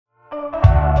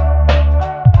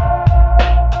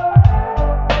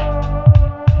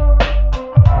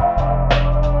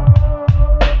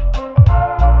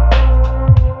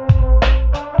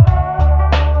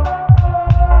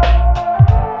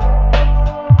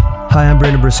Hi, I'm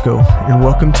Brandon Briscoe, and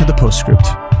welcome to the Postscript,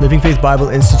 Living Faith Bible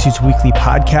Institute's weekly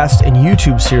podcast and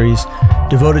YouTube series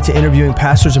devoted to interviewing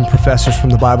pastors and professors from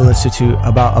the Bible Institute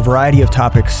about a variety of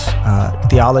topics,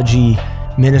 theology,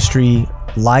 ministry,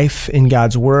 life in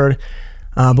God's Word.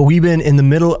 But we've been in the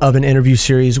middle of an interview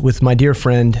series with my dear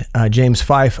friend, James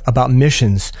Fyffe, about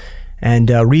missions. And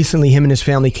recently, him and his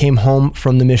family came home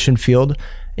from the mission field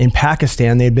in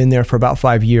Pakistan. They had been there for about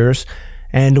 5 years.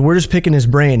 And we're just picking his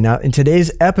brain. Now, in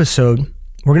today's episode,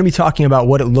 we're going to be talking about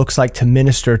what it looks like to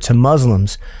minister to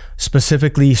Muslims,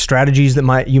 specifically strategies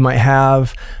that you might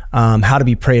have, how to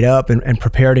be prayed up and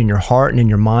prepared in your heart and in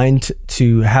your mind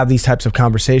to have these types of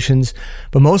conversations.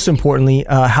 But most importantly,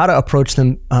 how to approach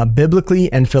them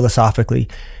biblically and philosophically.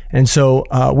 And so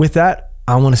with that,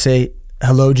 I want to say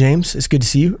hello, James. It's good to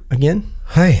see you again.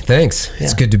 Hi, thanks.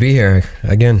 It's good to be here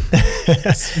again.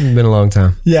 It's been a long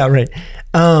time. Yeah, right.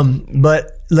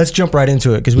 But let's jump right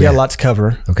into it because we got a lot to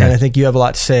cover. Okay. And I think you have a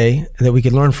lot to say that we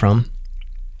could learn from.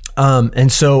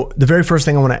 And so the very first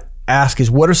thing I want to ask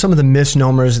is, what are some of the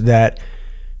misnomers that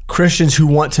Christians who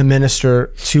want to minister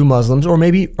to Muslims, or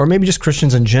maybe just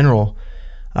Christians in general,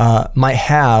 might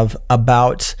have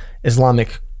about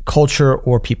Islamic culture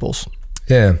or peoples?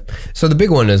 Yeah. So the big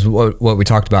one is what we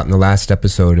talked about in the last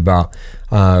episode about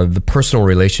the personal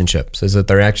relationships, is that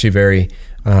they're actually very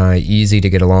easy to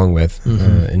get along with.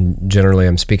 And generally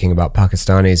I'm speaking about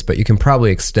Pakistanis, but you can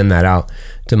probably extend that out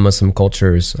to Muslim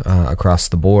cultures across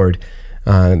the board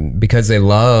because they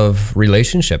love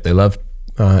relationship. They love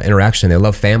interaction. They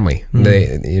love family.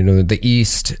 The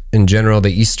East in general,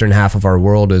 the eastern half of our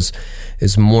world is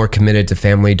more committed to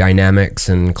family dynamics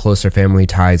and closer family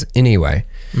ties anyway.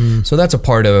 So that's a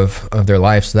part of their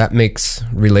life. So that makes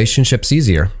relationships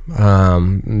easier.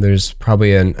 There's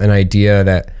probably an idea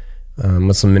that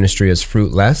Muslim ministry is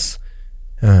fruitless.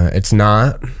 It's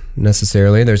not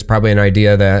necessarily. There's probably an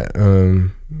idea that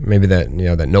maybe that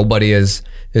nobody is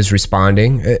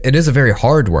responding. It is a very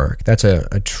hard work. That's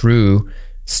a true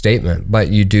statement. But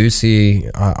you do see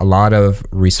a lot of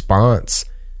response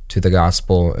to the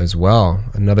gospel as well.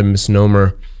 Another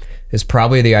misnomer is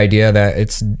probably the idea that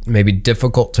it's maybe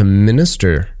difficult to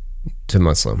minister to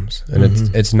Muslims. And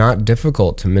it's not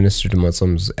difficult to minister to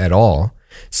Muslims at all.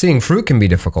 Seeing fruit can be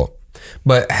difficult.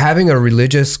 But having a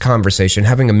religious conversation,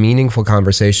 having a meaningful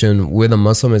conversation with a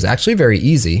Muslim is actually very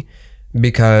easy,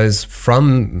 because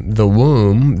from the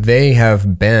womb, they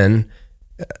have been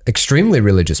extremely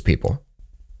religious people.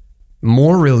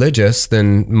 More religious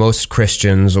than most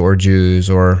Christians or Jews,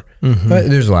 or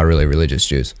there's a lot of really religious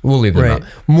Jews. We'll leave them out.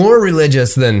 More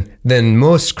religious than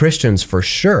most Christians for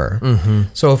sure.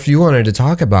 So if you wanted to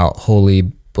talk about holy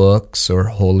books or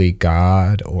holy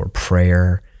God or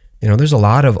prayer, there's a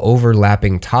lot of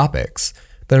overlapping topics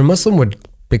that a Muslim would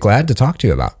be glad to talk to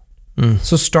you about.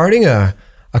 So starting a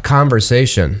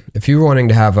conversation, if you were wanting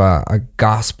to have a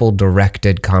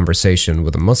gospel-directed conversation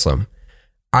with a Muslim,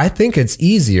 I think it's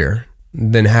easier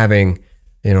than having,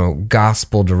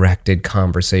 gospel-directed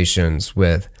conversations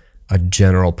with a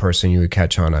general person you would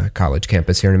catch on a college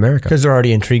campus here in America. Because they're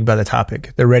already intrigued by the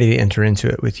topic. They're ready to enter into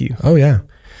it with you. Oh, yeah.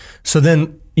 So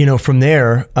then, from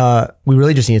there, we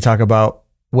really just need to talk about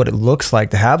what it looks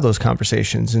like to have those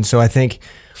conversations. And so I think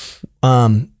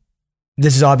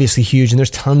this is obviously huge, and there's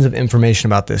tons of information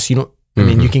about this. You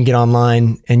can get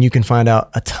online and you can find out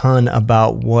a ton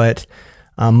about what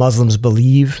Muslims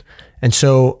believe. And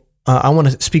so I want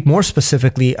to speak more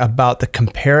specifically about the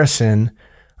comparison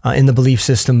in the belief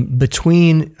system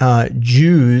between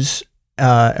Jews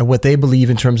and what they believe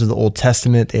in terms of the Old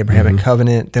Testament, the Abrahamic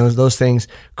covenant, those things,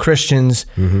 Christians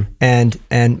and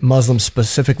Muslims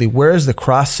specifically. Where is the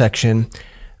cross section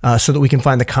so that we can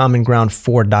find the common ground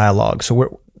for dialogue?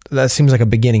 So that seems like a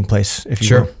beginning place, if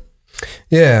you will.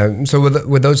 Yeah. So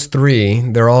with those three,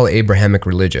 they're all Abrahamic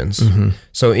religions.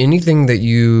 So anything that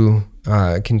you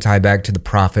can tie back to the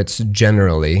prophets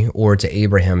generally, or to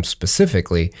Abraham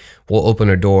specifically, will open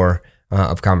a door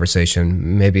of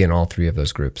conversation, maybe in all three of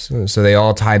those groups. So they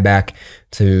all tie back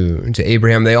to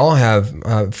Abraham. They all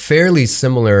have fairly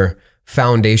similar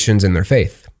foundations in their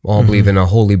faith. All believe in a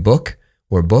holy book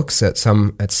or books in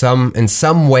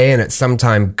some way and at some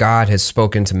time God has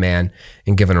spoken to man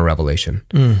and given a revelation.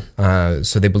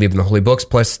 So they believe in the holy books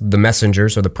plus the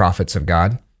messengers or the prophets of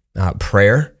God.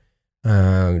 Prayer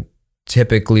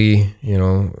typically,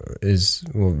 is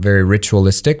very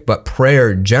ritualistic, but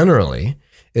prayer generally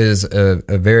is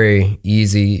a very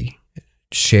easy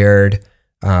shared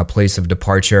place of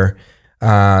departure.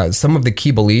 Some of the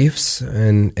key beliefs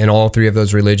in all three of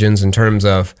those religions in terms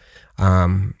of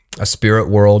a spirit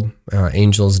world,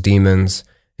 angels, demons,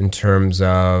 in terms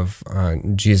of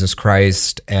Jesus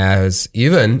Christ as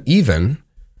even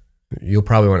you'll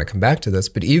probably want to come back to this,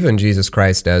 but even Jesus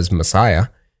Christ as Messiah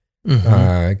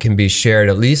can be shared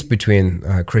at least between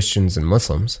Christians and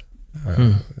Muslims,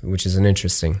 which is an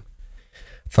interesting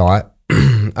thought.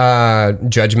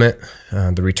 Judgment,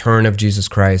 the return of Jesus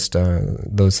Christ,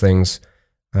 those things,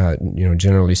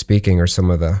 generally speaking, are some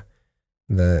of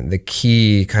the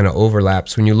key kind of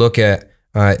overlaps. When you look at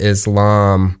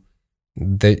Islam,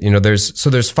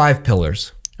 there's 5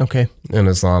 pillars. Okay. In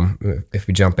Islam, if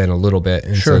we jump in a little bit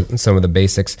into some of the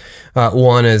basics.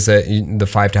 One is the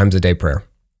 5 times a day prayer.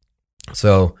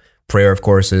 So prayer, of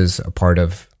course, is a part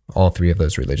of all 3 of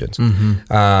those religions.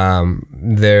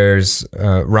 There's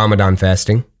Ramadan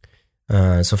fasting.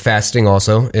 So fasting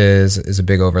also is a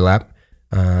big overlap.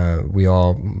 We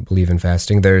all believe in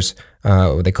fasting. There's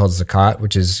what they call zakat,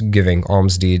 which is giving,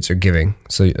 alms deeds or giving.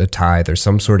 So a tithe or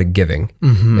some sort of giving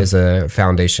is a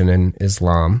foundation in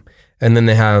Islam. And then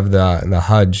they have the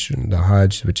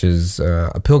Hajj, which is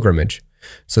a pilgrimage.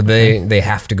 So they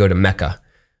have to go to Mecca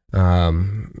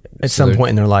at some point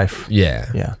in their life.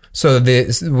 Yeah. So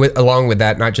along with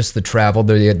that, not just the travel,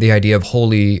 the idea of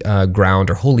holy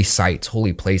ground or holy sites,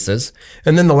 holy places.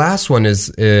 And then the last one is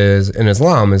in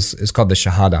Islam is called the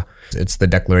Shahada. It's the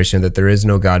declaration that there is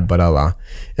no God but Allah,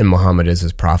 and Muhammad is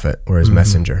his prophet or his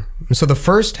messenger. And so the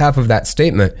first half of that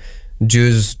statement,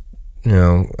 Jews,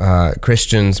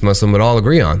 Christians, Muslim would all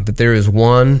agree on, that there is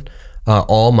one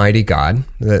almighty God,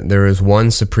 that there is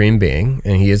one supreme being,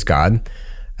 and he is God.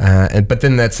 But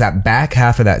then that's that back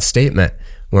half of that statement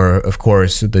where, of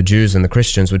course, the Jews and the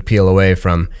Christians would peel away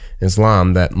from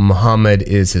Islam, that Muhammad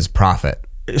is his prophet.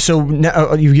 So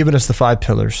now you've given us the 5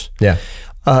 pillars. Yeah.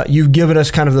 You've given us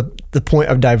kind of the point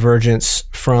of divergence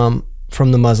from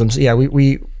the Muslims. Yeah,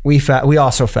 we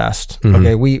also fast.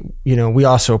 Okay, we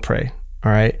also pray.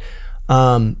 All right.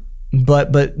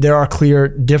 But there are clear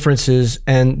differences,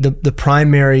 and the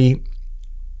primary,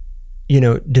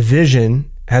 division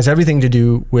has everything to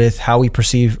do with how we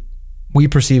perceive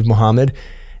Muhammad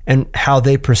and how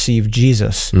they perceive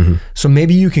Jesus. So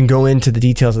maybe you can go into the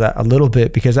details of that a little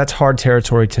bit, because that's hard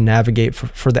territory to navigate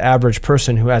for the average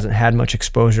person who hasn't had much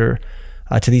exposure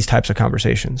to these types of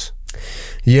conversations.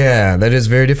 Yeah, that is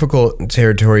very difficult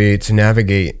territory to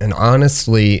navigate. And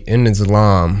honestly, in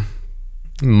Islam,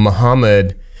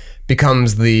 Muhammad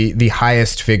becomes the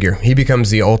highest figure. He becomes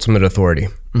the ultimate authority,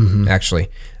 actually.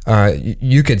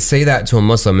 You could say that to a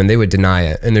Muslim and they would deny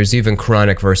it. And there's even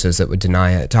Quranic verses that would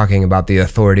deny it, talking about the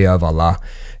authority of Allah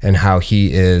and how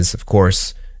he is, of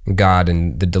course, God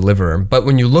and the deliverer. But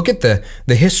when you look at the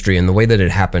history and the way that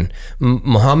it happened,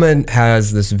 Muhammad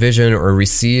has this vision or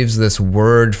receives this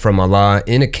word from Allah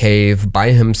in a cave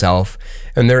by himself,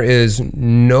 and there is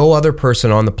no other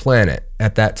person on the planet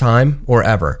at that time or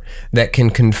ever that can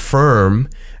confirm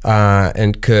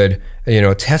and could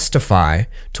testify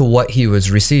to what he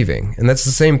was receiving. And that's the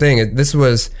same thing. This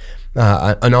was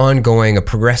an ongoing, a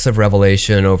progressive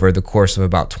revelation over the course of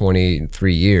about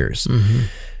 23 years.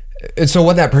 And so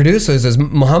what that produces is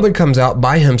Muhammad comes out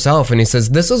by himself and he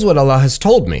says, this is what Allah has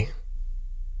told me.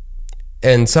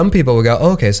 And some people will go,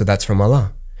 oh, okay, so that's from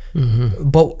Allah.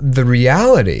 But the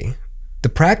reality, the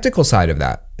practical side of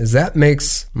that, is that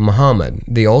makes Muhammad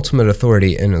the ultimate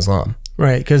authority in Islam.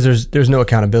 Right, because there's no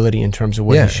accountability in terms of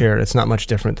what he shared. It's not much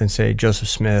different than, say, Joseph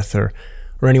Smith or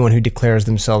anyone who declares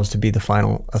themselves to be the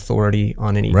final authority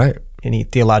on any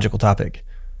theological topic.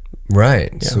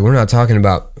 Right. Yeah. So we're not talking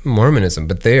about Mormonism,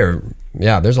 but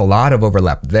there's a lot of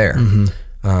overlap there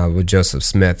with Joseph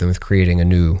Smith and with creating a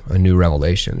new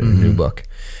revelation and a new book.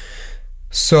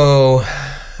 So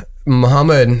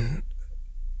Muhammad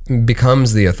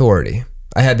becomes the authority.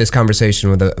 I had this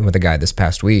conversation with a guy this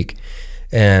past week,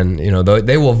 and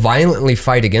they will violently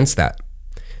fight against that.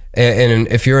 And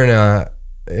if you're in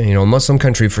a Muslim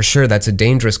country, for sure, that's a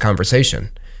dangerous conversation.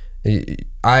 In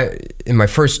my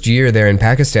first year there in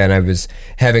Pakistan, I was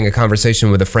having a conversation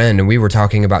with a friend, and we were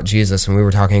talking about Jesus, and we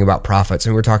were talking about prophets,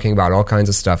 and we were talking about all kinds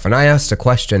of stuff. And I asked a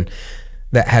question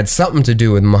that had something to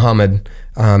do with Muhammad,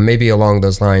 maybe along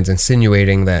those lines,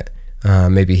 insinuating that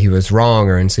maybe he was wrong,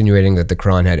 or insinuating that the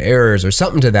Quran had errors or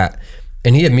something to that.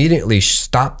 And he immediately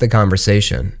stopped the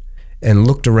conversation and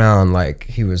looked around like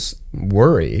he was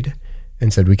worried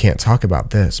and said, we can't talk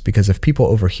about this, because if people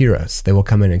overhear us, they will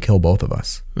come in and kill both of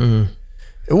us.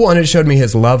 One, it showed me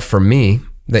his love for me,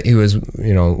 that he was,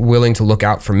 willing to look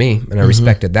out for me, and I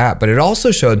respected that. But it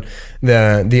also showed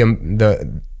the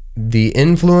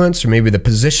influence, or maybe the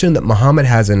position that Muhammad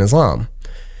has in Islam.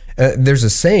 There's a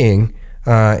saying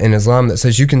in Islam that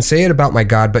says, you can say it about my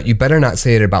God, but you better not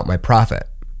say it about my prophet.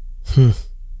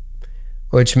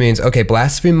 which means, okay,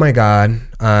 blaspheme my God,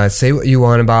 say what you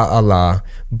want about Allah,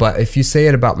 but if you say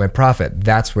it about my prophet,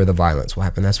 that's where the violence will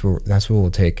happen. That's where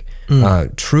we'll take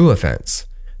true offense.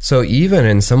 So even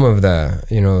in some of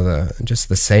the, just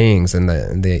the sayings and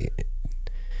the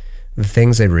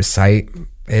things they recite,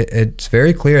 it's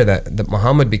very clear that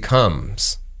Muhammad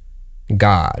becomes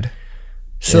God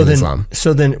in Islam.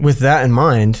 So then with that in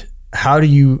mind,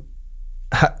 if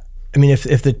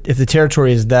the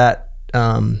territory is that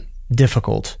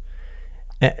difficult,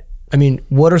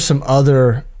 what are some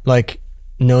other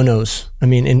no-nos?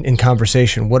 In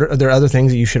conversation, are there other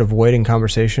things that you should avoid in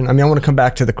conversation? I want to come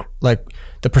back to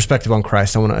the perspective on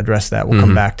Christ. I want to address that. We'll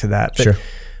come back to that. But, sure.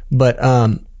 But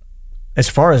as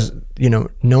far as,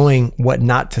 knowing what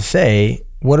not to say,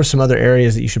 what are some other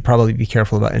areas that you should probably be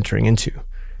careful about entering into?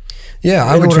 Yeah,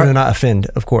 I would try to not offend,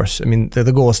 of course.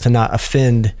 The goal is to not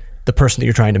offend the person that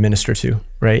you're trying to minister to,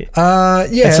 right?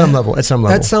 Yeah. At some level.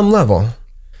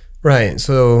 Right.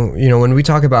 So, when we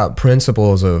talk about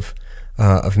principles of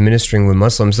ministering with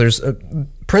Muslims, there's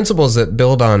principles that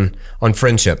build on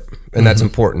friendship, and that's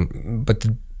important. But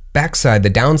the backside, the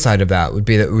downside of that would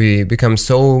be that we become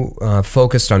so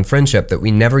focused on friendship that we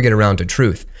never get around to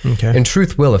truth. Okay. And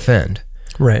truth will offend.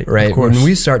 Right. Right. Of course. When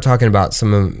we start talking about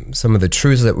some of the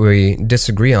truths that we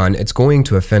disagree on, it's going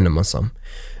to offend a Muslim.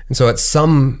 And so at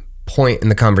some point in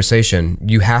the conversation,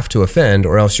 you have to offend,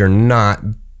 or else you're not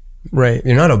right.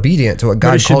 You're not obedient to what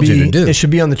God called you to do. It should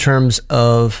be on the terms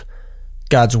of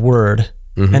God's word,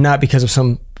 and not because of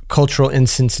some cultural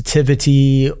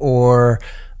insensitivity or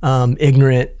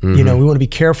ignorant. We want to be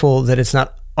careful that it's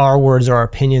not our words or our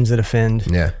opinions that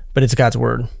offend. Yeah. But it's God's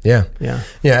word. Yeah,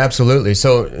 absolutely.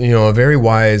 So, a very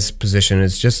wise position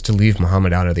is just to leave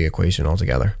Muhammad out of the equation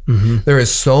altogether. There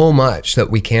is so much that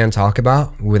we can talk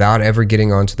about without ever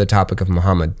getting onto the topic of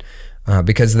Muhammad,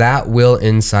 because that will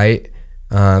incite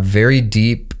very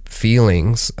deep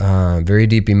feelings, very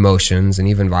deep emotions, and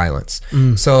even violence.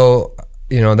 So,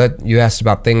 that you asked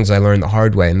about things I learned the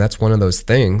hard way, and that's one of those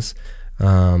things,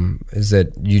 is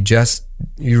that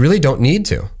you really don't need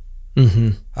to.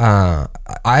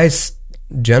 I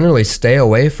generally stay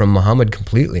away from Muhammad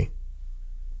completely.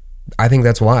 I think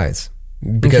that's wise,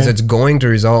 because it's going to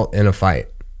result in a fight,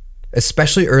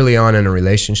 especially early on in a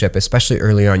relationship. Especially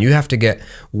early on, you have to get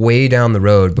way down the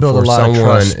road before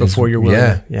before you're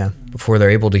willing. Before they're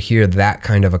able to hear that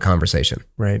kind of a conversation.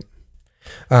 Right.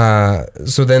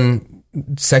 So then,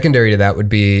 secondary to that would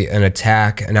be an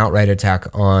outright attack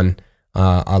on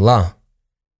Allah.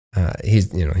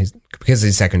 He's because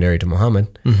he's secondary to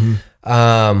Muhammad.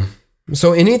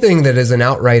 So anything that is an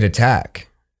outright attack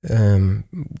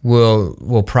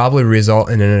will probably result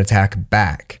in an attack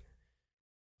back.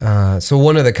 So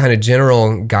one of the kind of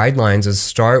general guidelines is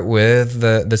start with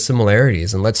the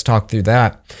similarities, and let's talk through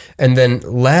that, and then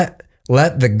let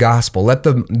the gospel, let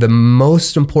the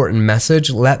most important message,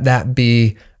 let that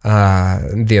be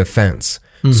the offense.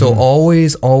 So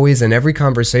always in every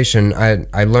conversation,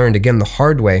 I learned, again, the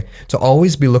hard way, to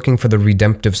always be looking for the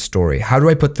redemptive story. How do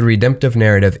I put the redemptive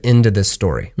narrative into this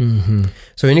story?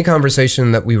 So any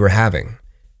conversation that we were having,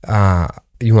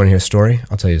 you want to hear a story?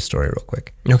 I'll tell you a story real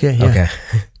quick. Okay, yeah. Okay.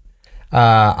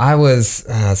 I was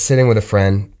sitting with a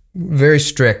friend, very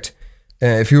strict.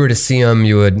 If you were to see him,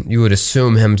 you would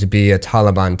assume him to be a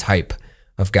Taliban type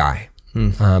of guy.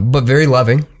 But very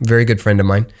loving, very good friend of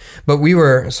mine. But we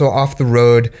were off the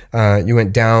road. You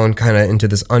went down kind of into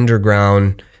this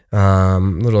underground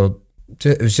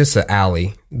it was just an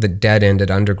alley that dead ended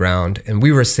underground, and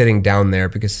we were sitting down there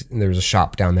because there was a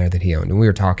shop down there that he owned, and we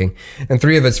were talking, and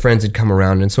 3 of his friends had come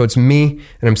around, and so it's me,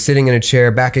 and I'm sitting in a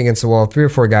chair back against the wall, 3 or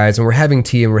 4 guys, and we're having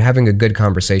tea, and we're having a good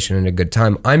conversation and a good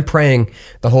time. I'm praying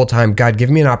the whole time, God, give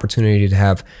me an opportunity to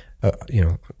have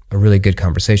a really good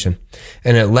conversation.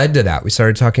 And it led to that. We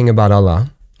started talking about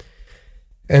Allah,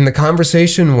 and the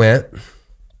conversation went,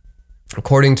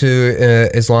 according to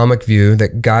Islamic view,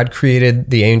 that God created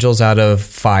the angels out of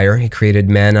fire. He created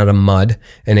men out of mud,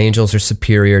 and angels are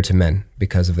superior to men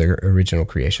because of their original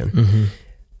creation.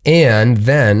 And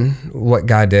then what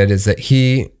God did is that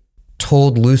he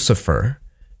told Lucifer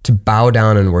to bow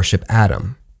down and worship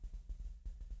Adam.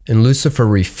 And Lucifer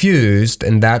refused,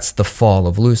 and that's the fall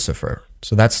of Lucifer.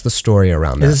 So that's the story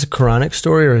around that. Is this a Quranic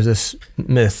story, or is this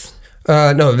myth?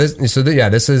 No,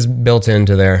 this is built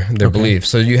into their belief.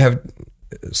 So you have,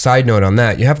 side note on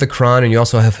that, you have the Quran and you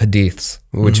also have hadiths,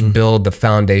 which build the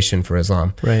foundation for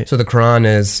Islam. Right. So the Quran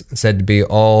is said to be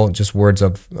all just words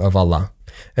of Allah.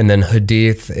 And then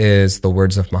hadith is the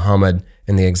words of Muhammad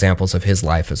and the examples of his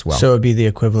life as well. So it would be the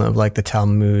equivalent of like the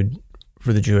Talmud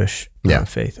for the Jewish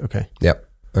faith. Okay. Yep.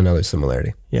 Another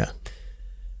similarity. Yeah.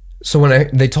 So when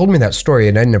they told me that story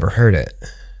and I'd never heard it,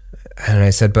 and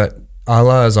I said, but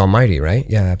Allah is almighty, right?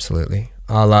 Yeah, absolutely.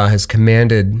 Allah has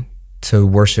commanded to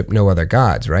worship no other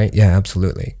gods, right? Yeah,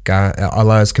 absolutely.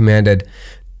 Allah has commanded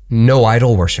no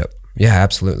idol worship. Yeah,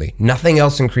 absolutely. Nothing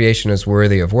else in creation is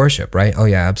worthy of worship, right? Oh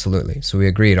yeah, absolutely. So we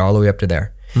agreed all the way up to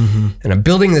there. Mm-hmm. And I'm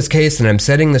building this case and I'm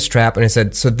setting this trap, and I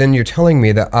said, so then you're telling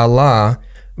me that Allah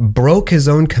broke his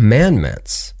own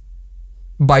commandments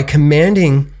by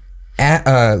commanding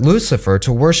Lucifer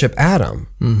to worship Adam.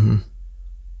 Mm-hmm.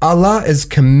 Allah is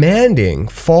commanding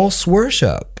false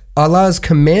worship. Allah is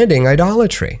commanding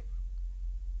idolatry.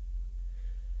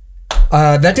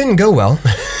 That didn't go well.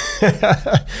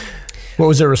 What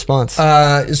was their response?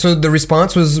 So the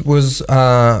response was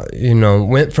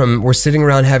went from we're sitting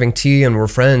around having tea and we're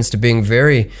friends to being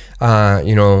very,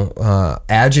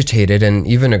 agitated and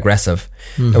even aggressive.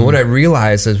 Mm-hmm. And what I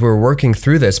realized as we're working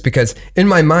through this, because in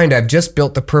my mind, I've just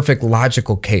built the perfect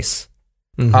logical case.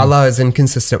 Mm-hmm. Allah is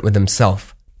inconsistent with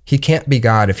himself. He can't be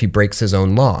God if he breaks his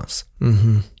own laws.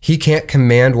 Mm-hmm. He can't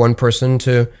command one person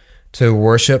to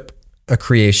worship a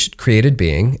created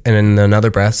being, and in another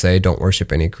breath say, don't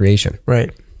worship any creation.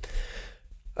 Right.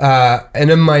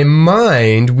 And in my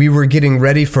mind, we were getting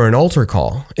ready for an altar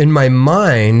call. In my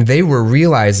mind, they were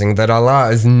realizing that Allah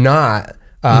is not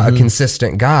a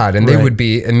consistent God, and they would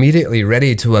be immediately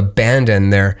ready to abandon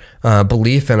their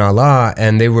belief in Allah,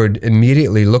 and they would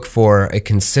immediately look for a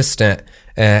consistent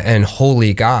and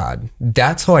holy God.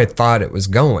 That's how I thought it was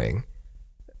going,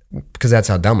 because that's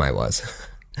how dumb I was.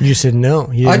 You said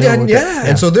no. I did, yeah.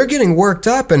 And so they're getting worked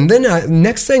up. And then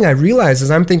next thing I realize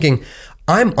is I'm thinking,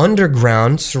 I'm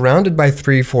underground, surrounded by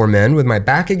 3-4 men with my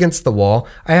back against the wall.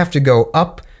 I have to go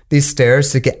up these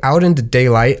stairs to get out into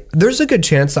daylight. There's a good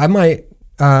chance I might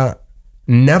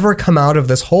never come out of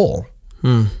this hole.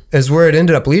 Is where it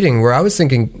ended up leading, where I was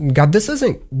thinking, God, this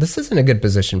isn't a good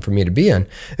position for me to be in.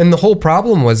 And the whole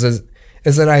problem was is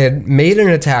that I had made an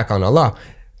attack on Allah.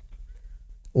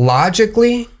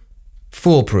 Logically,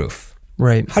 foolproof.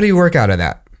 Right. How do you work out of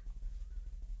that?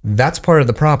 That's part of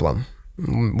the problem.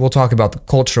 We'll talk about the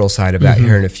cultural side of that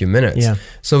here in a few minutes. Yeah.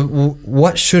 So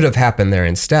what should have happened there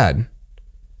instead?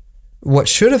 What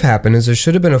should have happened is there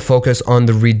should have been a focus on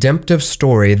the redemptive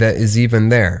story that is even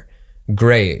there.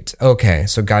 Great. Okay,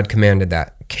 so God commanded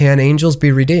that. Can angels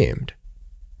be redeemed?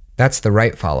 That's the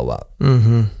right follow-up.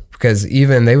 Mm-hmm. Because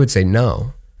even they would say,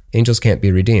 no, angels can't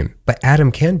be redeemed. But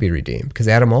Adam can be redeemed, because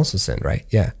Adam also sinned, right?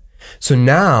 Yeah. So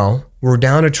now we're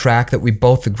down a track that we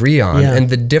both agree on. Yeah. And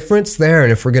the difference there,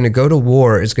 and if we're going to go to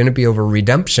war, is going to be over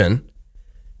redemption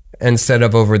instead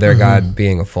of over their God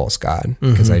being a false God,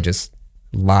 because I just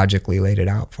logically laid it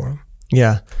out for them.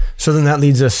 Yeah. So then that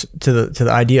leads us to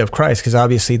the idea of Christ, because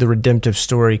obviously the redemptive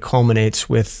story culminates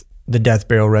with the death,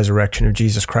 burial, resurrection of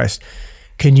Jesus Christ.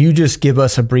 Can you just give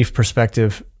us a brief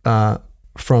perspective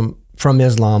from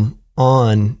Islam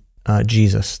on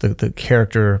Jesus, the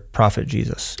character prophet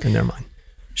Jesus in their mind?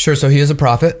 Sure. So he is a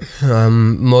prophet.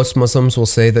 Most Muslims will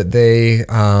say that they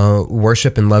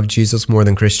worship and love Jesus more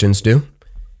than Christians do.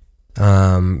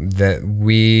 So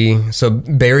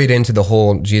buried into the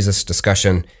whole Jesus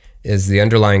discussion is the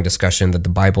underlying discussion that the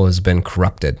Bible has been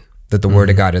corrupted, that the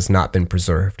Word of God has not been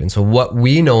preserved. And so what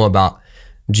we know about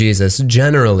Jesus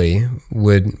generally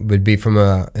would be from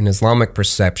an Islamic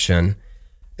perception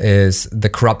is the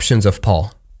corruptions of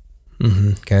Paul.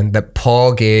 Okay, that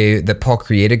Paul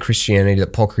created Christianity,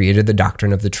 that Paul created the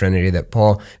doctrine of the Trinity, that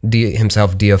Paul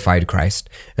himself deified Christ,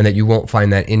 and that you won't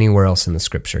find that anywhere else in the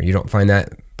Scripture. You don't find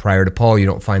that prior to Paul. You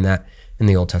don't find that in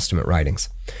the Old Testament writings.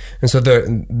 And so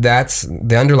that's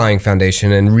the underlying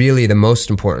foundation, and really the most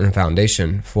important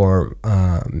foundation for,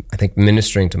 I think,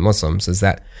 ministering to Muslims is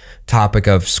that topic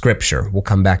of Scripture. We'll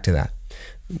come back to that.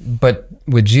 But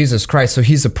with Jesus Christ, so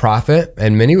he's a prophet,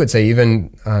 and many would say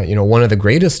even, one of the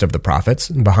greatest of the prophets,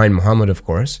 behind Muhammad, of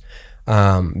course.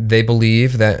 They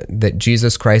believe that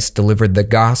Jesus Christ delivered the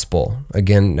gospel.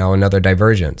 Again, now another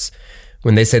divergence.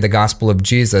 When they say the gospel of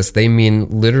Jesus, they mean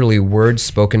literally words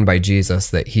spoken by Jesus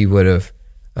that he would have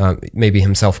maybe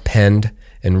himself penned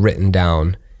and written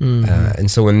down.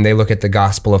 And so when they look at the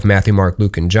gospel of Matthew, Mark,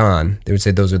 Luke, and John, they would say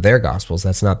those are their gospels.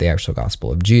 That's not the actual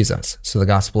gospel of Jesus. So the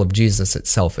gospel of Jesus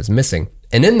itself is missing.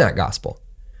 And in that gospel,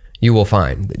 you will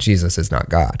find that Jesus is not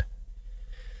God.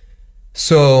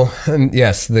 So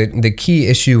yes, the key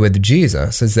issue with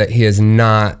Jesus is that he is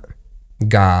not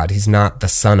God. He's not the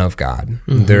Son of God.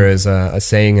 There is a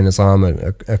saying in Islam,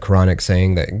 a Quranic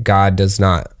saying, that God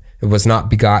was not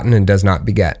begotten and does not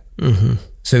beget.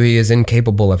 So he is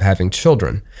incapable of having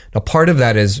children. Now, part of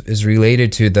that is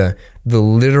related to the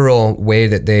literal way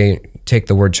that they take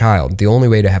the word child. The only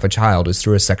way to have a child is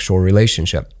through a sexual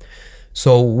relationship.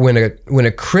 So when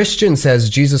a Christian says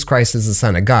Jesus Christ is the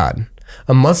Son of God,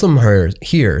 a Muslim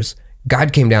hears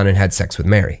God came down and had sex with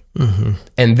Mary. Mm-hmm.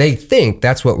 And they think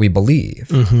that's what we believe.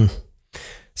 Mm-hmm.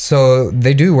 So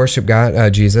they do worship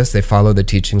God, Jesus. They follow the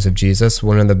teachings of Jesus.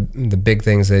 One of the big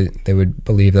things that they would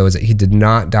believe, though, is that he did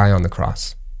not die on the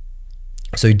cross.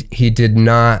 So he did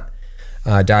not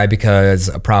die because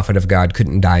a prophet of God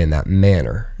couldn't die in that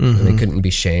manner. Mm-hmm. And he couldn't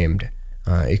be shamed.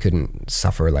 He couldn't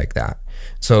suffer like that.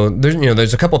 So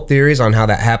there's a couple theories on how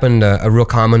that happened. A real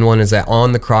common one is that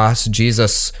on the cross,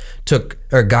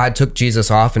 God took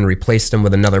Jesus off and replaced him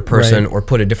with another person, right, or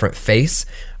put a different face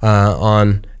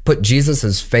put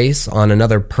Jesus's face on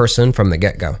another person from the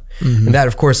get-go. Mm-hmm. And that,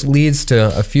 of course, leads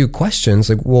to a few questions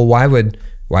like, well, why would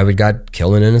God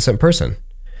kill an innocent person?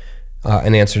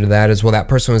 An answer to that is, well, that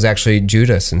person was actually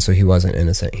Judas, and so he wasn't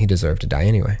innocent. He deserved to die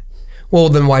anyway. Well,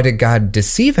 then why did God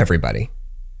deceive everybody?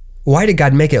 Why did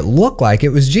God make it look like it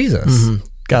was Jesus? Mm-hmm.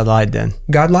 God lied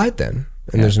then.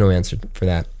 And there's no answer for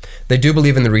that. They do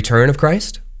believe in the return of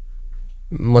Christ.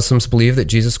 Muslims believe that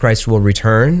Jesus Christ will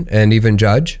return and even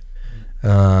judge.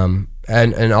 And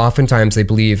oftentimes they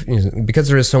believe, because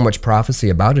there is so much prophecy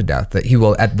about a death, that he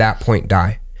will at that point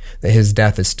die, that his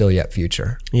death is still yet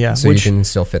future. Yeah. So you can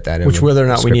still fit that in. Which, whether or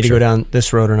not we need to go down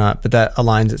this road or not, but that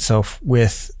aligns itself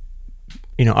with,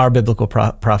 our biblical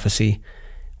prophecy.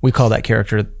 We call that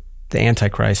character the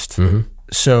Antichrist. Mm-hmm.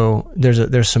 So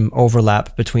there's some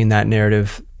overlap between that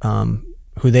narrative,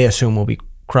 who they assume will be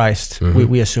Christ, mm-hmm,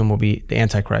 we assume will be the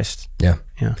Antichrist.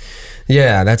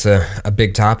 Yeah, that's a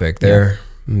big topic. Their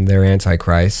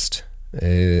Antichrist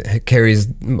carries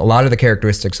a lot of the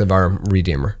characteristics of our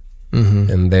Redeemer.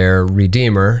 Mm-hmm. And their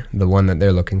Redeemer, the one that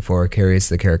they're looking for, carries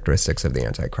the characteristics of the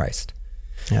Antichrist.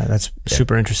 Yeah, that's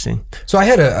super interesting. So I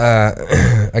had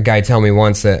a guy tell me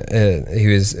once that he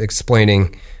was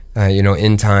explaining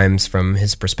end times from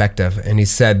his perspective, and he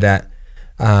said that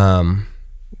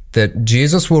that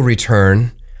Jesus will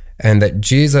return, and that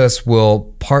Jesus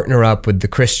will partner up with the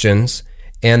Christians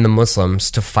and the Muslims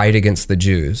to fight against the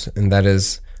Jews. And that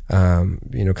is, kind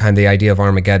of the idea of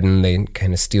Armageddon. They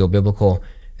kind of steal biblical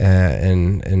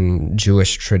and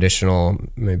Jewish traditional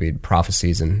maybe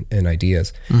prophecies and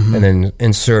ideas, mm-hmm, and then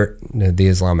insert the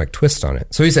Islamic twist on it.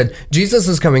 So he said, Jesus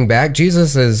is coming back.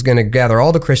 Jesus is going to gather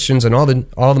all the Christians and all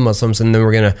the Muslims, and then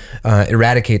we're going to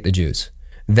eradicate the Jews.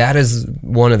 That is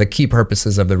one of the key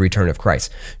purposes of the return of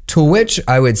Christ. To which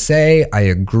I would say I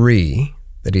agree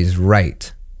that he's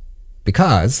right.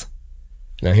 Because,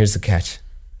 now here's the catch,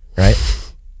 right?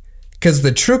 Because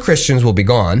the true Christians will be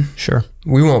gone. Sure.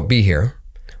 We won't be here.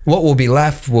 What will be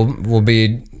left will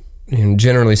be,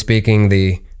 generally speaking,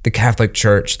 the Catholic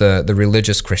Church, the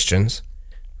religious Christians,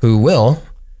 who will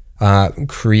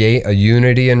create a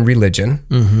unity in religion,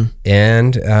 mm-hmm,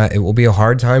 and it will be a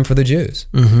hard time for the Jews.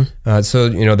 Mm-hmm. So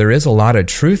there is a lot of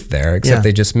truth there, except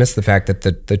they just miss the fact that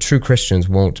the true Christians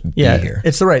won't be here.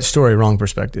 It's the right story, wrong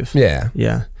perspective.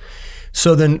 Yeah.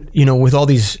 So then, with all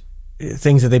these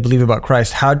things that they believe about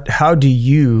Christ, how do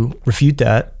you refute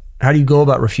that? How do you go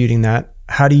about refuting that?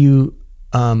 How do you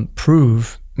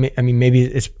prove? Maybe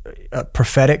it's a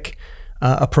prophetic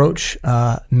approach.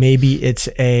 Maybe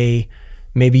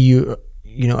you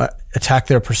attack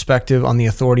their perspective on the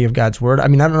authority of God's word. I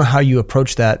don't know how you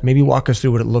approach that. Maybe walk us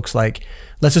through what it looks like.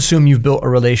 Let's assume you've built a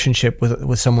relationship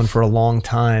with someone for a long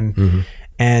time, mm-hmm,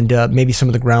 and maybe some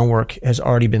of the groundwork has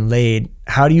already been laid.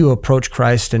 How do you approach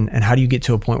Christ, and how do you get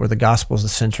to a point where the gospel is the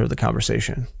center of the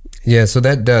conversation? Yeah, so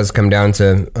that does come down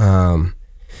to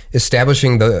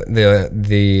establishing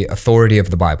the authority of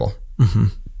the Bible. Mm-hmm.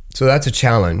 So that's a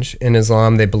challenge. In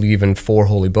Islam, they believe in 4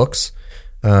 holy books.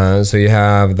 So you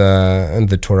have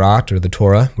the Torah, or the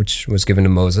Torah, which was given to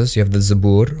Moses. You have the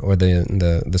Zabur, or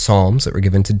the Psalms that were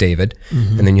given to David.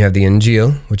 Mm-hmm. And then you have the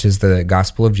Injil, which is the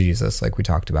gospel of Jesus, like we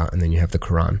talked about. And then you have the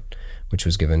Quran, which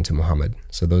was given to Muhammad.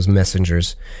 So those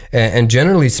messengers, and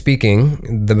generally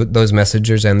speaking, those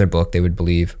messengers and their book, they would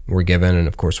believe were given, and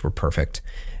of course were perfect,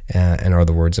 and are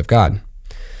the words of God.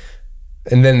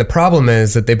 And then the problem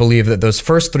is that they believe that those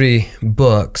first 3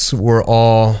 books were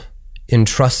all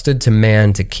entrusted to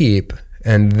man to keep,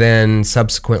 and then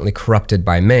subsequently corrupted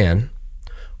by man.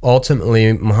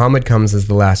 Ultimately, Muhammad comes as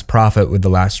the last prophet with the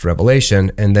last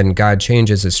revelation, and then God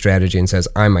changes his strategy and says,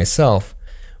 I myself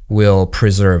will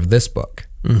preserve this book.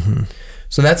 Mm-hmm.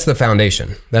 So that's the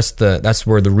foundation. That's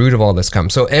where the root of all this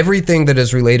comes. So everything that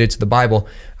is related to the Bible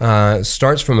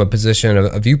starts from a position,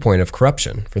 a viewpoint of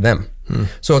corruption for them.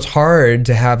 So it's hard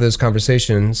to have those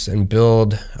conversations and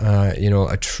build,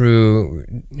 a true,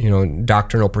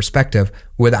 doctrinal perspective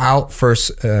without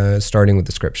first starting with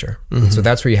the Scripture. So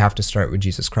that's where you have to start with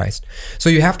Jesus Christ. So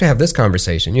you have to have this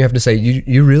conversation. You have to say,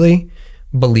 you really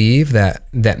believe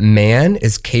that man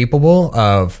is capable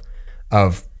of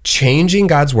changing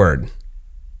God's word?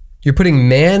 You're putting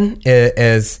man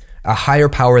as a higher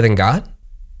power than God?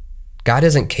 God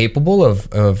isn't capable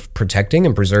of protecting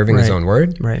and preserving his own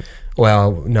word? Right.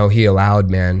 Well, no, he allowed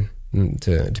man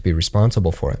to be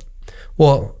responsible for it.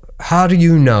 Well, how do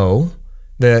you know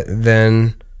that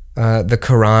then the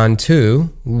Quran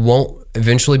too won't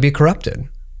eventually be corrupted?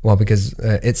 Well, because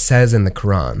it says in the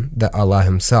Quran that Allah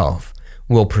himself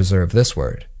will preserve this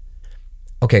word.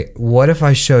 Okay, what if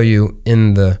I show you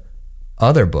in the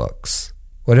other books?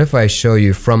 What if I show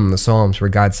you from the Psalms where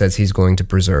God says he's going to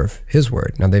preserve his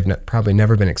word? Now, they've probably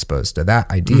never been exposed to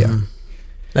that idea.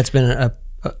 That's been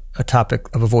a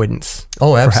topic of avoidance.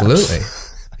 Oh, absolutely.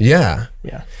 Yeah.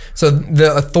 So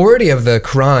the authority of the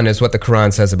Quran is what the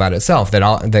Quran says about itself,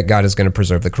 that God is going to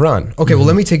preserve the Quran. Okay, well,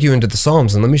 let me take you into the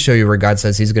Psalms and let me show you where God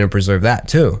says he's going to preserve that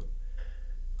too.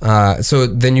 So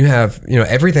then you have,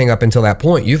 everything up until that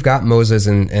point, you've got Moses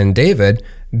and David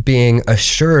being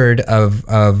assured of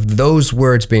those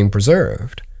words being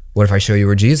preserved. What if I show you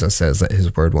where Jesus says that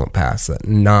his word won't pass, that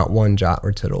not one jot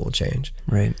or tittle will change?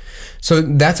 Right. So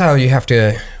that's how you have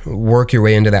to work your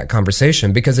way into that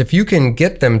conversation, because if you can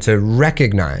get them to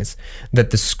recognize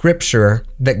that the Scripture,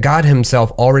 that God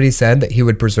himself already said that he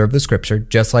would preserve the Scripture,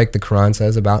 just like the Quran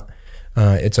says about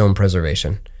its own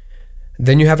preservation,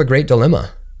 then you have a great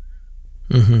dilemma.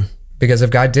 Because if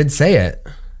God did say it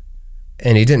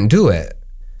and he didn't do it,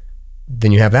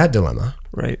 then you have that dilemma.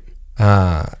 Right.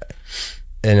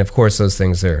 And of course, those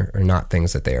things are not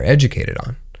things that they are educated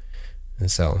on.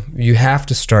 And so you have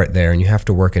to start there and you have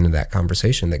to work into that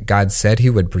conversation that God said he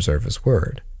would preserve his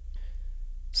word.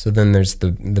 So then there's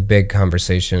the big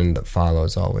conversation that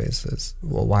follows always is,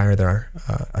 well, why are there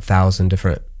 1,000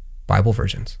 different Bible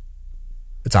versions?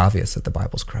 It's obvious that the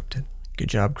Bible's corrupted. Good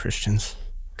job, Christians.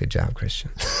 Good job,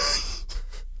 Christian.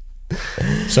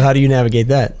 So how do you navigate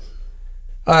that?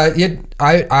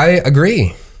 I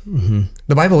agree.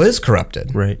 The Bible is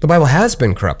corrupted. Right. The Bible has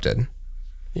been corrupted.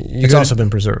 It's also been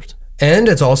preserved. And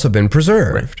it's also been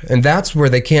preserved. Right. And that's where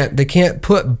they can't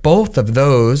put both of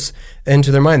those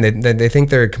into their mind. They think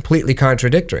they're completely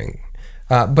contradicting.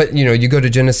 But you go to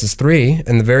Genesis 3,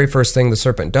 and the very first thing the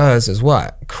serpent does is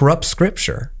what? Corrupt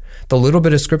Scripture. The little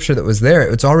bit of Scripture that was there,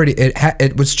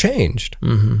 it was changed,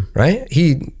 right?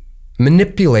 He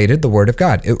manipulated the Word of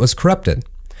God. It was corrupted.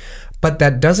 But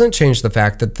that doesn't change the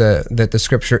fact that the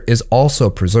Scripture is also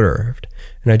preserved.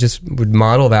 And I just would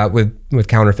model that with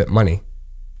counterfeit money.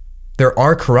 There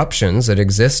are corruptions that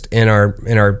exist in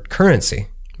our currency.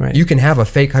 Right. You can have a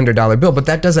fake $100 bill, but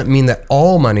that doesn't mean that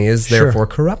all money is therefore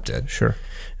corrupted. Sure.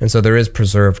 And so there is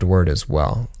preserved word as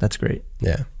well. That's great.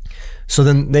 Yeah. So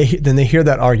then they hear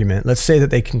that argument. Let's say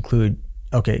that they conclude,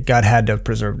 okay, God had to have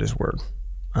preserved his word.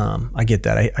 I get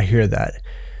that. I hear that.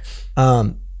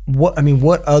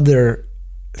 What other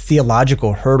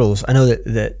theological hurdles? I know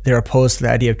that they're opposed to the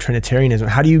idea of Trinitarianism.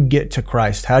 How do you get to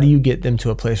Christ? How do you get them to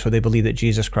a place where they believe that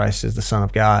Jesus Christ is the Son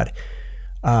of God?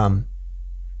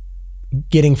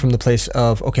 Getting from the place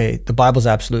of, okay, the Bible's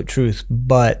absolute truth,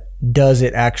 but does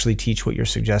it actually teach what you're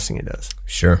suggesting it does?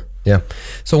 Sure. Yeah.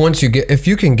 So if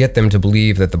you can get them to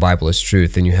believe that the Bible is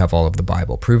truth, then you have all of the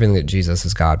Bible. Proving that Jesus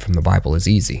is God from the Bible is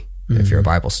easy if you're a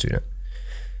Bible student.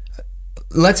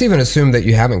 Let's even assume that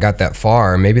you haven't got that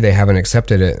far. Maybe they haven't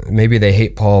accepted it. Maybe they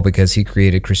hate Paul because he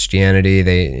created Christianity.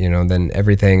 Then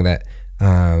everything that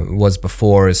was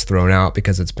before is thrown out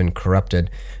because it's been corrupted.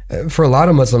 For a lot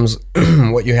of Muslims,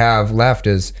 what you have left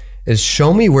is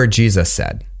show me where Jesus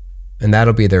said. And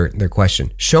that'll be their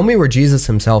question. Show me where Jesus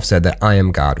himself said that I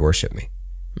am God, worship me.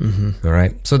 All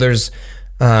right. So there's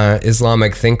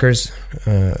Islamic thinkers,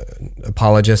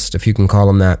 apologists, if you can call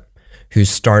them that, who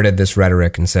started this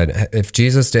rhetoric and said, if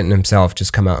Jesus didn't himself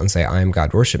just come out and say, I am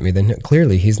God, worship me, then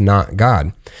clearly he's not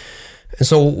God. And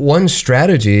so one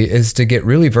strategy is to get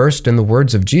really versed in the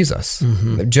words of Jesus.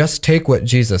 Just take what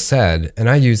Jesus said, and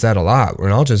I use that a lot, where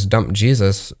I'll just dump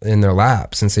Jesus in their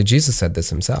laps and say, Jesus said this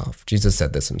himself. Jesus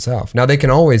said this himself. Now they can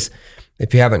always,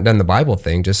 if you haven't done the Bible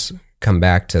thing, just come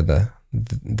back to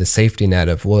the safety net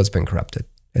of, well, it's been corrupted.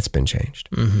 It's been changed.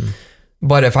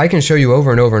 But if I can show you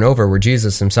over and over and over where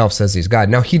Jesus himself says he's God,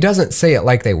 now he doesn't say it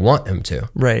like they want him to.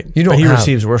 Right. But he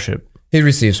receives worship. He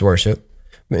receives worship.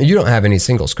 You don't have any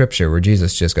single scripture where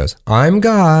Jesus just goes, I'm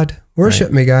God,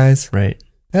 worship me, guys. Right.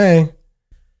 Hey.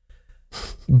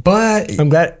 But I'm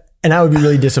glad, and I would be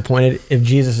really disappointed if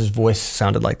Jesus' voice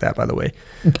sounded like that, by the way.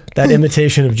 That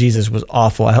imitation of Jesus was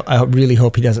awful. I really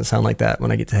hope he doesn't sound like that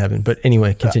when I get to heaven. But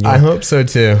anyway, continue. I hope so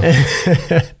too.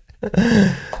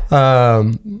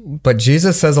 But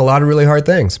Jesus says a lot of really hard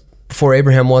things. Before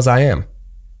Abraham was, I am.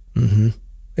 Mm-hmm.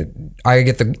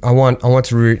 I want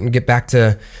to get back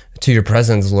to your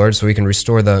presence, Lord, so we can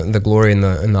restore the glory and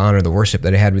the honor, the worship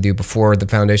that I had with you before the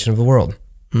foundation of the world.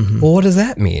 Mm-hmm. Well, what does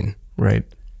that mean? Right.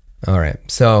 All right.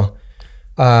 So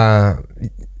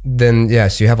then,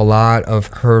 yes, you have a lot of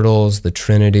hurdles, the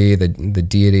Trinity, the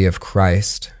deity of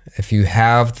Christ. If you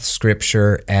have the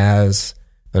scripture as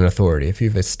an authority, if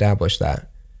you've established that,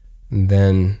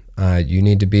 then you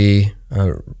need to be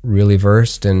really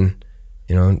versed in,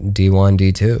 D1,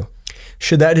 D2.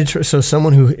 Should that deter? So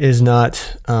someone who is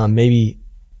not maybe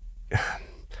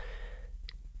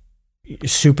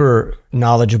super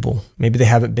knowledgeable, maybe they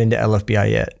haven't been to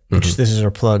LFBI yet. Which this is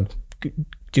our plug.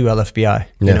 Do LFBI.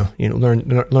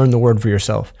 Learn the word for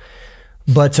yourself.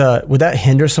 But would that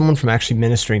hinder someone from actually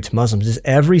ministering to Muslims? Does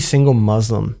every single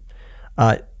Muslim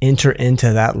enter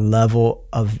into that level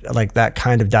of like that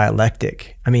kind of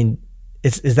dialectic? I mean,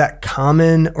 is that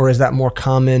common, or is that more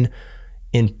common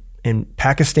in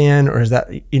Pakistan, or is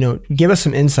that, give us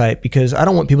some insight, because I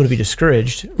don't want people to be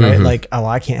discouraged, right? Mm-hmm. Like,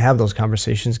 I can't have those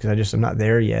conversations because I'm not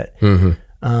there yet.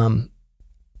 Mm-hmm.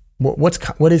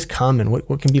 What is common?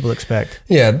 What can people expect?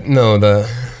 Yeah, no,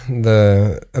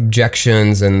 the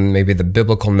objections and maybe the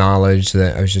biblical knowledge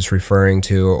that I was just referring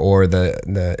to, or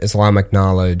the Islamic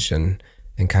knowledge and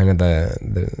kind of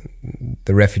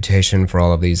the refutation for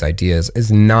all of these ideas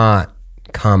is not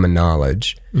common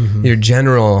knowledge. Mm-hmm. Your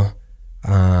general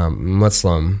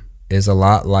Muslim is a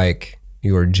lot like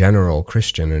your general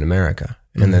Christian in America,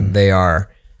 and that they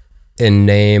are in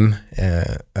name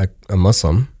a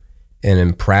Muslim, and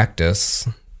in practice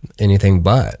anything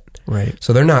but. Right.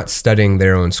 So they're not studying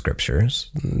their own scriptures.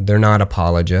 They're not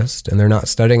apologists, and they're not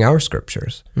studying our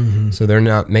scriptures. Mm-hmm. So they're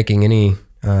not making any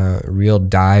real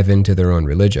dive into their own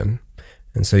religion.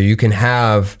 And so you can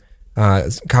have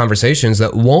conversations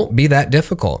that won't be that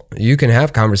difficult. You can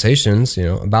have conversations,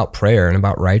 about prayer and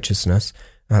about righteousness,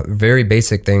 very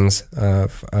basic things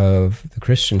of the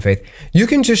Christian faith. You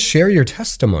can just share your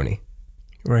testimony.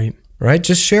 Right. Right?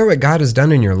 Just share what God has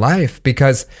done in your life,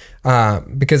 because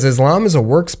Islam is a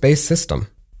works-based system.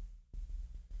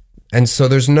 And so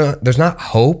there's not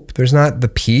hope, there's not the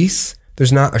peace,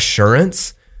 there's not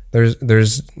assurance. There's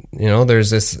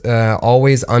this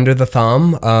always under the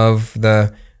thumb of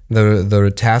the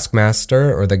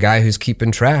taskmaster or the guy who's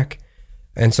keeping track.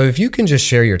 And so if you can just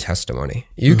share your testimony,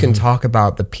 you can talk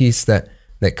about the peace that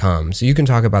comes. You can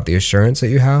talk about the assurance that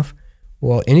you have.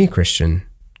 Well, any Christian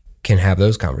can have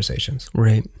those conversations.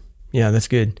 Right. Yeah, that's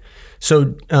good.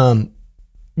 So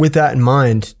with that in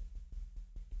mind,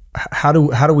 how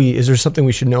do we, is there something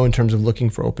we should know in terms of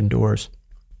looking for open doors?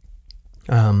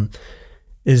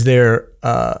 Is there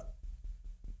a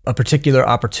particular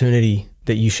opportunity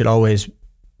that you should always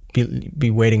be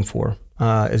waiting for?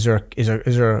 Is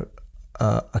there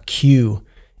a cue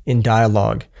in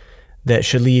dialogue that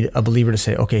should lead a believer to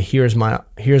say, okay, here's my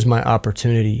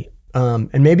opportunity?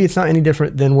 And maybe it's not any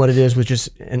different than what it is with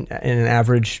just in an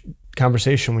average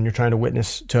conversation when you're trying to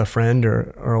witness to a friend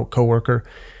or a coworker.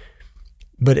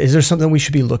 But is there something we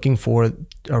should be looking for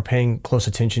or paying close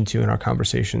attention to in our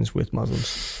conversations with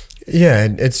Muslims? Yeah,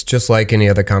 it's just like any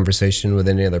other conversation with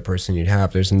any other person you'd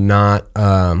have. There's not,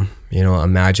 a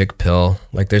magic pill.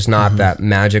 Like there's not that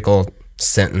magical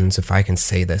sentence. If I can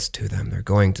say this to them, they're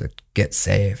going to get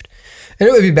saved. And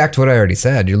it would be back to what I already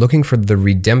said. You're looking for the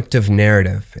redemptive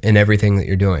narrative in everything that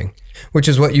you're doing, which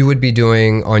is what you would be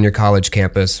doing on your college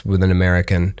campus with an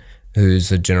American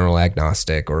who's a general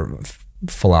agnostic or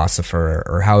philosopher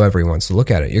or however he wants to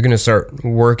look at it. You're going to start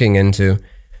working into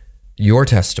your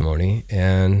testimony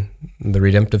and the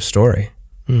redemptive story.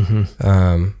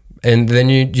 Mm-hmm. And then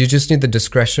you just need the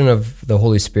discretion of the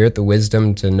Holy Spirit, the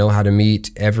wisdom to know how to meet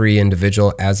every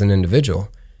individual as an individual.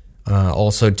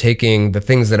 Also taking the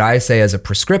things that I say as a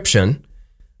prescription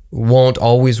won't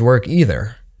always work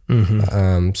either.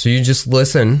 Mm-hmm. So you just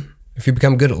listen. If you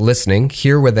become good at listening,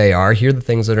 hear where they are, hear the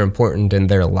things that are important in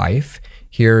their life,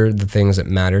 hear the things that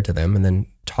matter to them, and then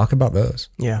talk about those.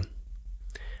 Yeah.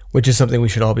 Which is something we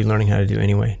should all be learning how to do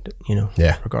anyway,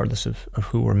 regardless of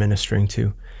who we're ministering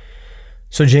to.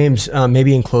 So James,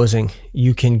 maybe in closing,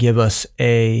 you can give us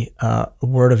a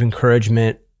word of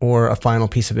encouragement or a final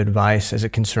piece of advice as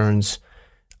it concerns,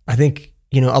 I think,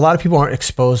 a lot of people aren't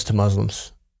exposed to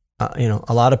Muslims.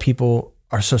 A lot of people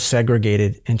are so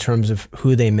segregated in terms of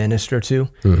who they minister to,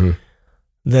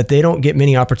 that they don't get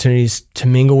many opportunities to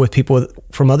mingle with people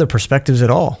from other perspectives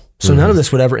at all. So none of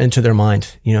this would ever enter their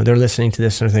mind. You know, they're listening to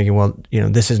this and they're thinking, well, you know,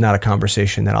 this is not a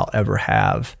conversation that I'll ever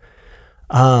have.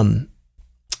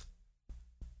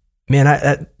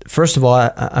 Man, first of all,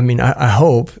 I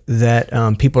hope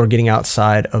that people are getting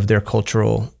outside of their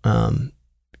cultural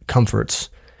comforts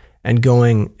and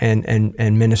going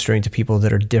and ministering to people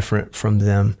that are different from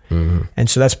them. And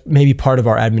so that's maybe part of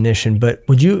our admonition. But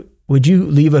would you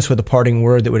leave us with a parting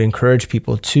word that would encourage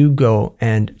people to go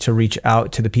and to reach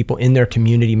out to the people in their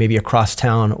community, maybe across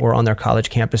town or on their college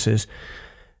campuses,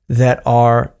 that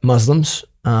are Muslims,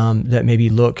 that maybe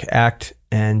look, act,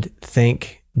 and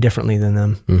think differently than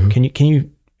them? Can you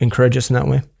encourage us in that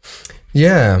way?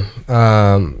 Yeah.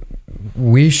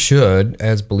 We should,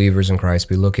 as believers in Christ,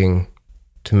 be looking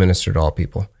to minister to all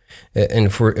people. And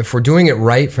if we're doing it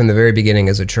right from the very beginning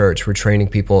as a church, we're training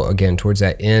people, again, towards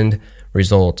that end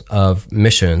result of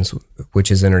missions, which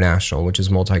is international, which is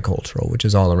multicultural, which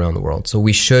is all around the world. So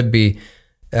we should be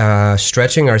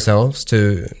stretching ourselves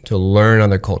to learn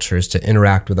other cultures, to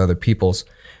interact with other peoples.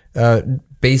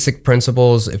 Basic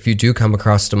principles, if you do come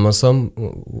across a Muslim,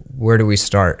 where do we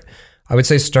start? I would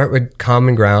say start with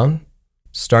common ground,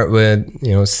 start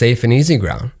with, safe and easy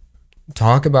ground.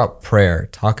 Talk about prayer,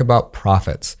 talk about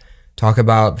prophets, talk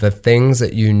about the things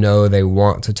that you know they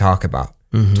want to talk about.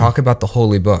 Talk about the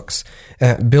holy books.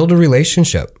 Build a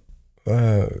relationship.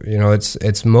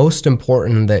 It's most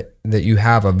important that you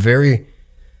have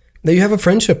a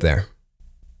friendship there.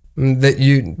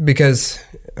 Because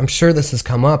I'm sure this has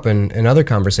come up in other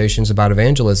conversations about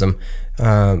evangelism.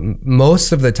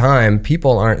 Most of the time,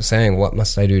 people aren't saying, "What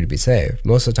must I do to be saved?"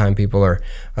 Most of the time, people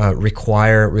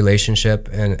require relationship,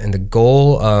 and the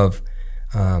goal of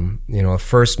a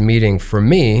first meeting for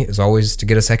me is always to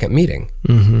get a second meeting.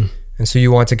 And so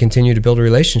you want to continue to build a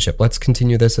relationship. Let's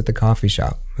continue this at the coffee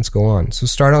shop. Let's go on. So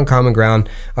start on common ground.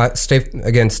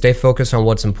 Stay focused on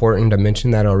what's important. I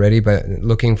mentioned that already, but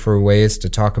looking for ways to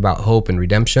talk about hope and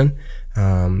redemption.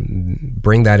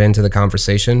 Bring that into the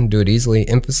conversation. Do it easily.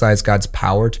 Emphasize God's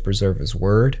power to preserve His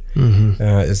word.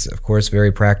 Is, of course,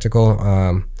 very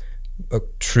practical.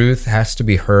 Truth has to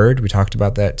be heard. We talked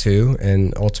about that too.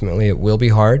 And ultimately, it will be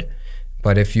hard.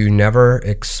 But if you never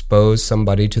expose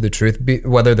somebody to the truth,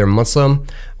 whether they're Muslim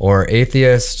or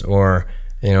atheist or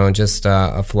just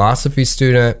a philosophy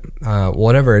student,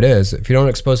 whatever it is, if you don't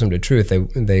expose them to truth,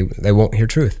 they won't hear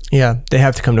truth. Yeah, they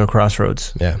have to come to a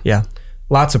crossroads. Yeah.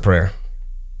 Lots of prayer,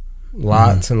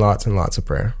 lots and lots and lots of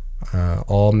prayer.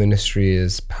 All ministry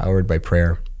is powered by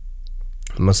prayer.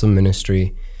 Muslim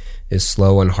ministry is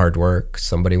slow and hard work.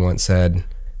 Somebody once said,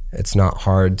 it's not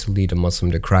hard to lead a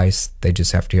Muslim to Christ. They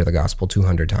just have to hear the gospel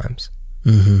 200 times.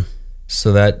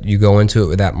 So that you go into it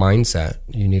with that mindset.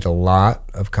 You need a lot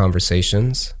of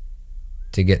conversations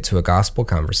to get to a gospel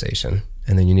conversation.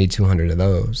 And then you need 200 of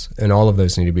those. And all of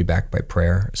those need to be backed by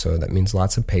prayer. So that means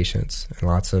lots of patience and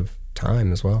lots of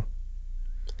time as well.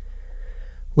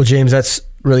 Well, James, that's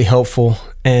really helpful.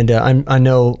 And I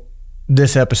know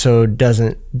this episode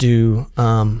doesn't do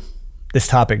this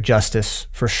topic justice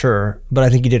for sure, but I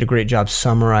think you did a great job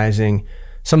summarizing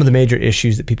some of the major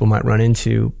issues that people might run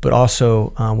into, but also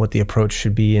what the approach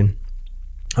should be. And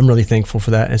I'm really thankful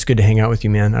for that. It's good to hang out with you,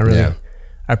 man. I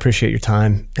appreciate your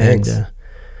time. Thanks. And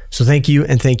so thank you.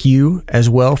 And thank you as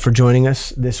well for joining us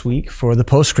this week for the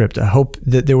Postscript. I hope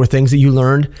that there were things that you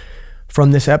learned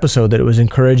from this episode, that it was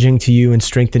encouraging to you and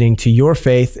strengthening to your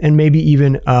faith, and maybe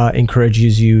even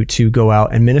encourages you to go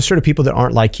out and minister to people that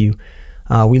aren't like you.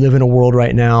 We live in a world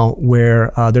right now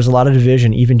where there's a lot of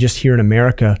division, even just here in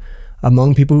America,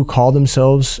 among people who call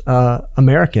themselves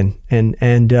American,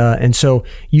 and so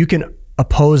you can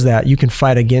oppose that, you can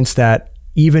fight against that,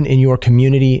 even in your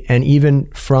community and even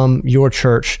from your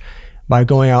church, by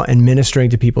going out and ministering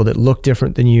to people that look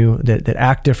different than you, that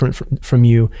act different from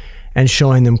you, and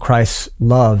showing them Christ's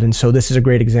love. And so this is a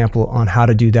great example on how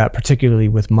to do that, particularly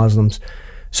with Muslims.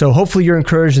 So hopefully you're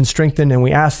encouraged and strengthened, and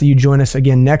we ask that you join us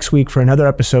again next week for another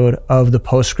episode of the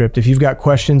Postscript. If you've got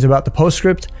questions about the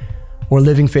Postscript or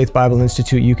Living Faith Bible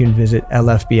Institute, you can visit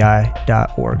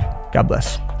lfbi.org. God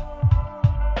bless.